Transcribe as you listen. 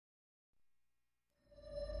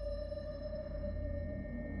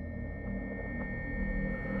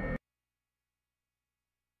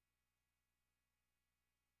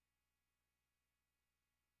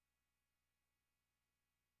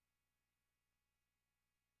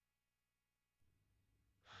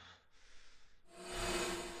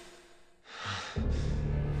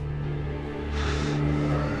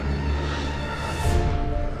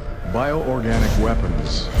Bioorganic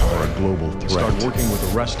weapons are a global threat. Start working with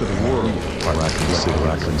the rest of the world.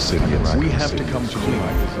 Raccoon City. We have to come to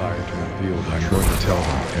my desire to reveal the I'm truth. going to tell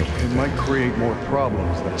them everything. It might create more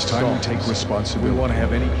problems than it's time we take responsibility. We want to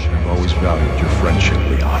have any chance. I've always valued your friendship,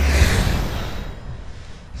 Leon.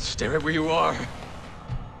 Stay right where you are.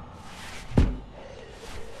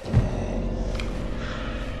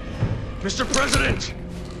 Mr. President!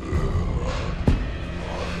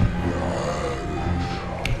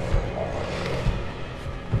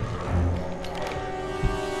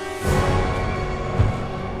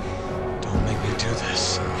 Don't make me do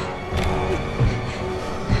this.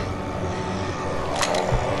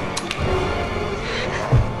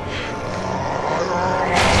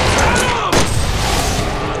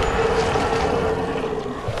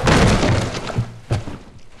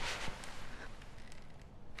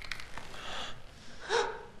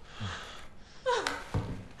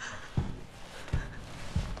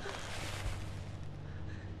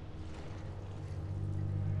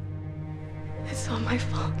 It's all my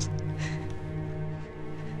fault.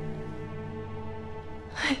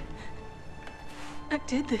 I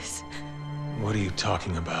did this. What are you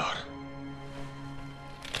talking about?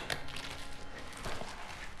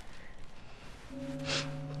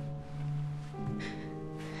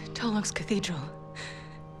 Tolok's Cathedral.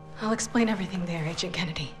 I'll explain everything there, Agent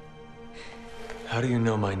Kennedy. How do you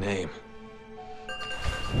know my name?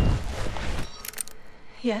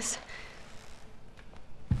 Yes?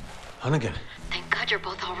 Hunnigan. Thank God you're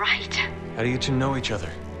both all right. How do you two know each other?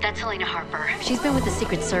 That's Helena Harper. She's been with the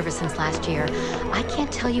Secret Service since last year. I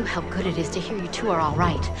can't tell you how good it is to hear you two are all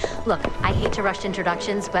right. Look, I hate to rush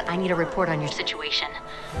introductions, but I need a report on your situation.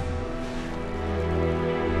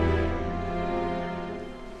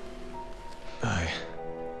 I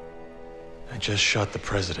just shot the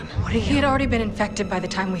president. What are you? He had already been infected by the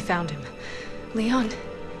time we found him. Leon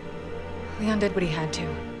did what he had to.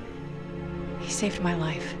 He saved my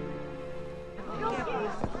life.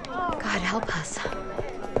 God help us.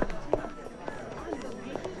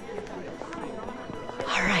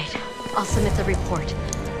 All right, I'll submit the report.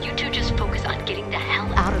 You two just focus on getting the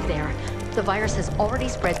hell out of there. The virus has already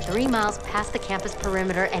spread 3 miles past the campus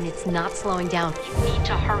perimeter, and it's not slowing down. You need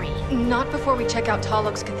to hurry. Not before we check out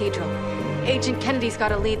Tolok's Cathedral. Agent Kennedy's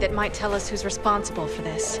got a lead that might tell us who's responsible for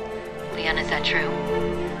this. Leon, is that true?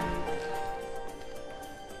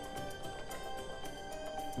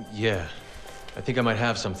 Yeah. I think I might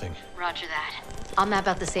have something. Roger that. I'll map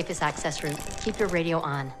out the safest access route. Keep your radio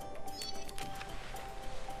on.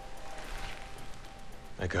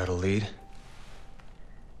 I got a lead?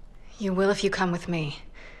 You will if you come with me.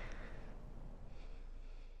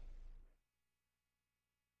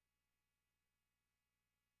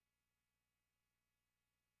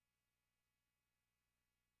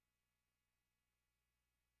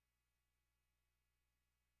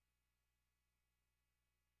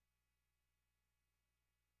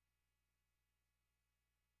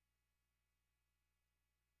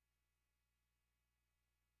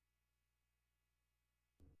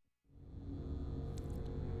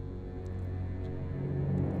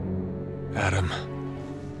 Adam,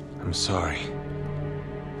 I'm sorry.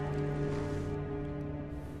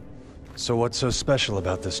 So what's so special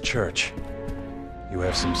about this church? You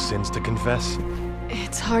have some sins to confess?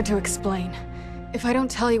 It's hard to explain. If I don't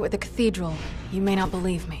tell you at the cathedral, you may not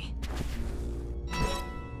believe me.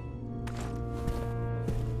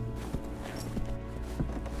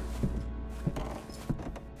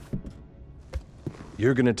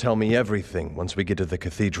 You're gonna tell me everything once we get to the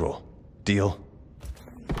cathedral. Deal?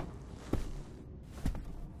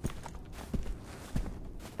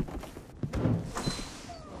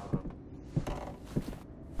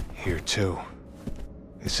 Here too.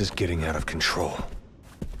 This is getting out of control.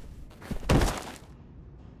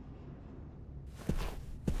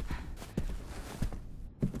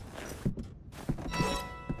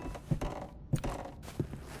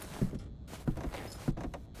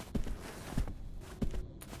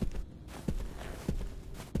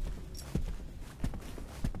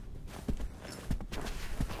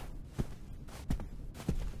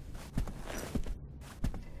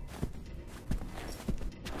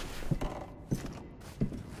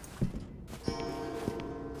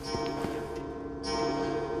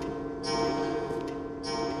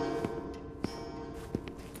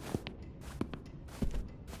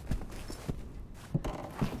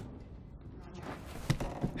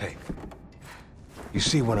 Hey, you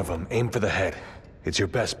see one of them, aim for the head. It's your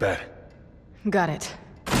best bet. Got it.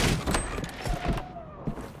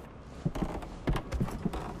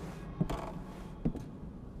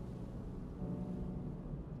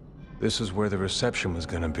 This is where the reception was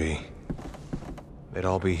gonna be. They'd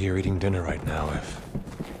all be here eating dinner right now if...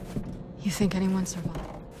 You think anyone survived?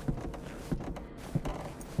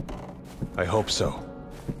 I hope so.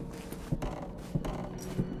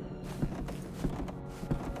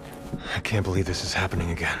 I can't believe this is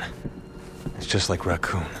happening again. It's just like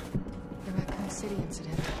Raccoon. The Raccoon City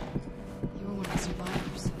incident. You were one of the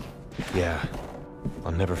survivors. Yeah,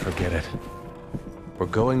 I'll never forget it. We're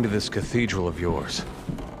going to this cathedral of yours.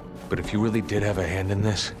 But if you really did have a hand in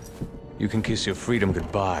this, you can kiss your freedom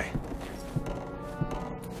goodbye.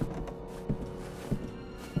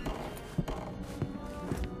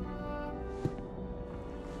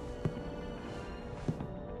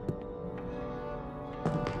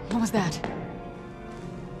 What was that?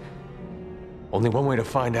 Only one way to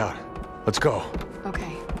find out. Let's go.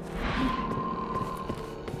 Okay.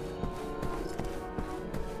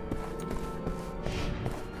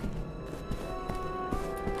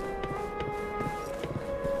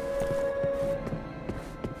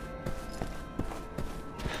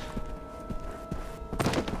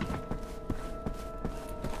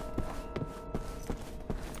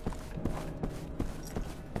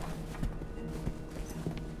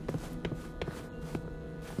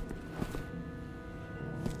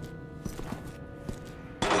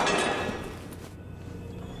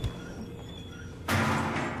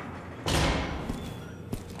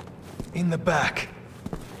 In the back.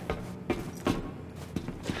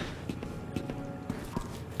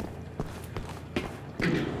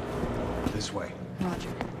 This way. Roger.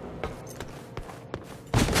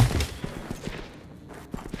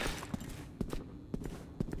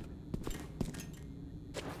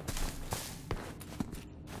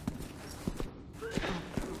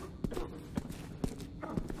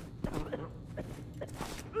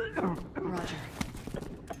 Roger.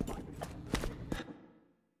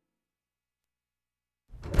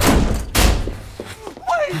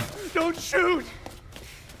 Don't shoot!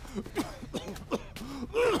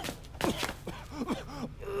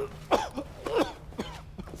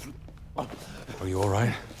 Are you all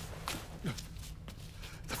right?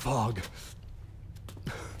 The fog.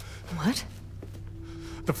 What?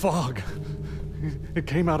 The fog. It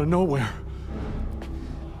came out of nowhere.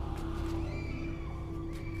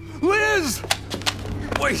 Liz!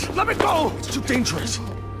 Wait, let me go! It's too dangerous.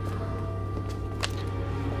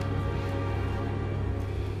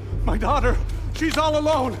 My daughter, she's all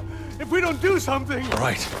alone. If we don't do something... All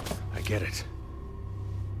right, I get it.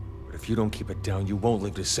 But if you don't keep it down, you won't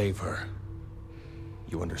live to save her.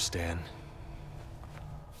 You understand?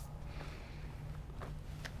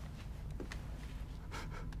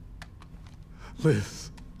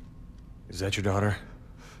 Liz. Is that your daughter?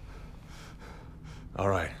 All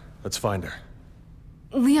right, let's find her.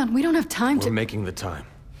 Leon, we don't have time We're to... making the time.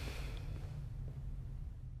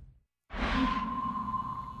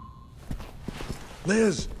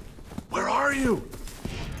 Liz, where are you?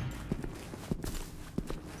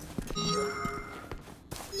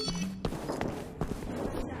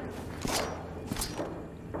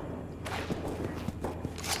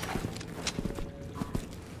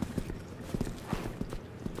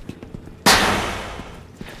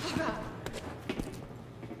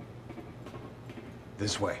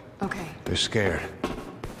 This way. Okay. They're scared.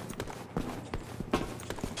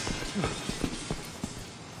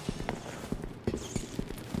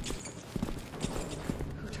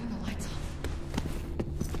 Who turned the lights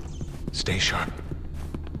off? Stay sharp.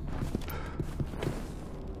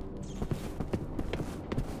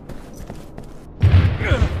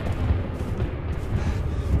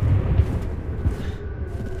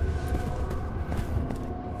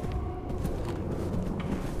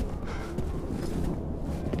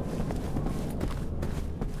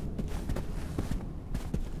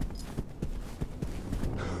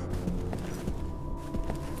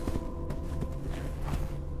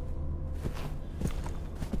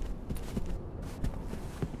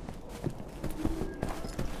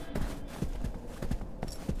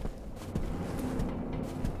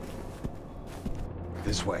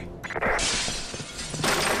 This way.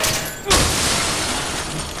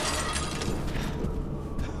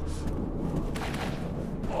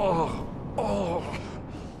 Oh,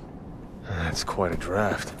 That's quite a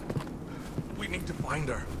draft. we need to find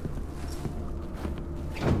her.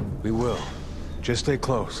 We will. Just stay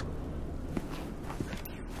close.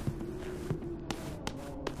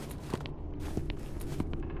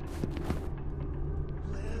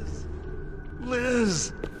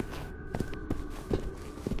 Liz!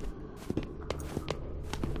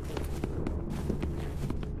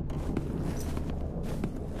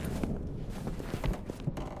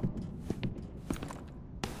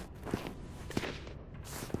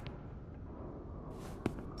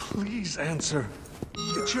 Please answer.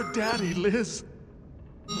 not your daddy, Liz.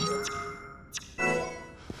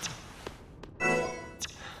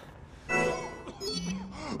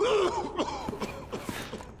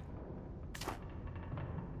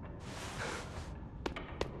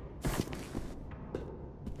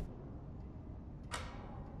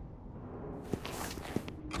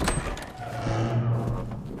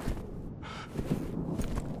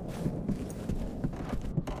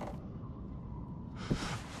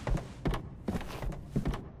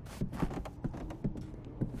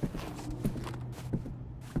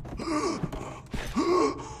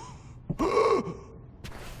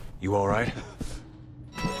 You all right?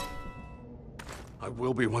 I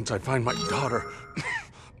will be once I find my daughter.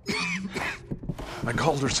 I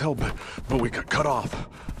called her cell, but we got cut off.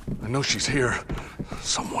 I know she's here,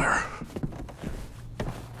 somewhere.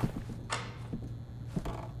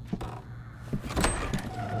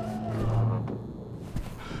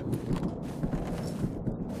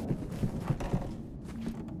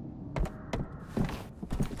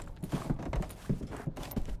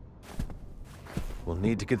 We'll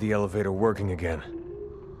need to get the elevator working again.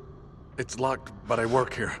 It's locked, but I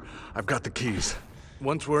work here. I've got the keys.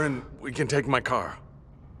 Once we're in, we can take my car.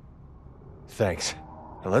 Thanks.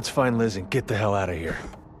 Now let's find Liz and get the hell out of here.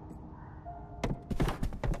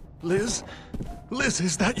 Liz? Liz,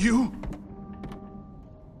 is that you?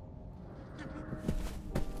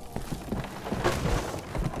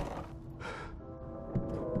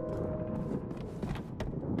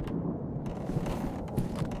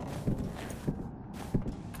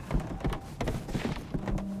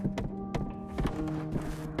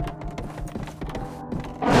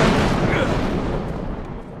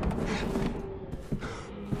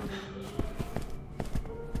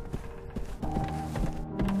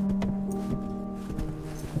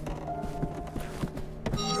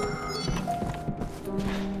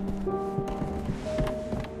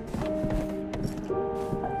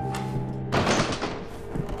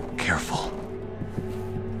 Careful.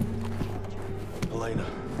 Helena.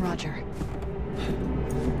 Roger.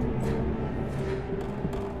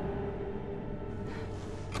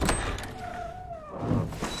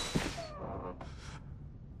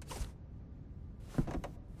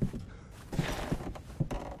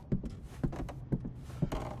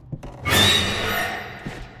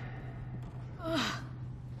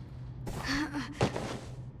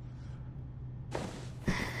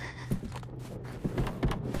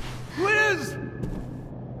 Liz!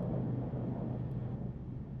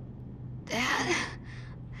 Dad,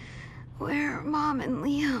 where are Mom and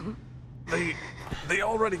Liam? They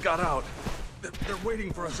already got out. They're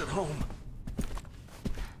waiting for us at home.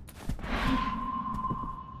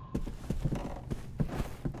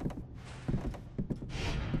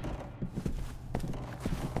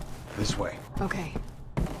 This way. Okay.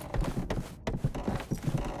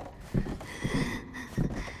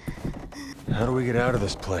 How do we get out of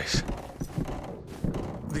this place?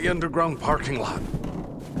 The underground parking lot.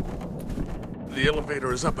 The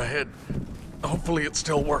elevator is up ahead. Hopefully it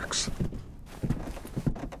still works.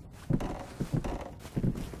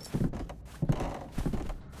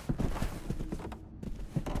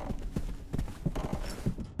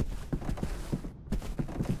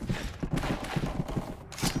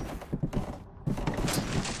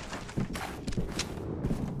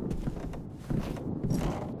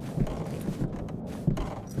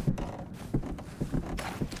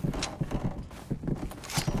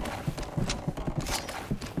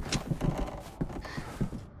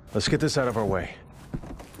 Let's get this out of our way.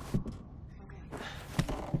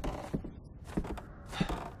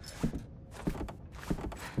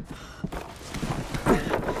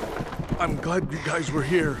 I'm glad you guys were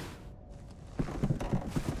here.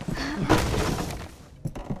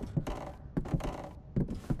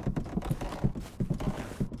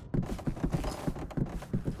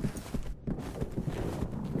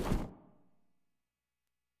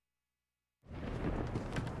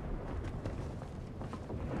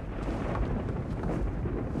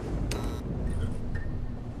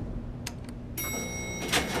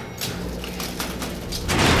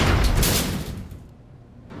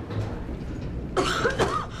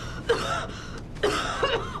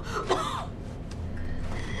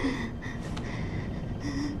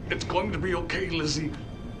 It's going to be okay, Lizzie.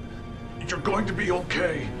 You're going to be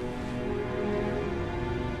okay.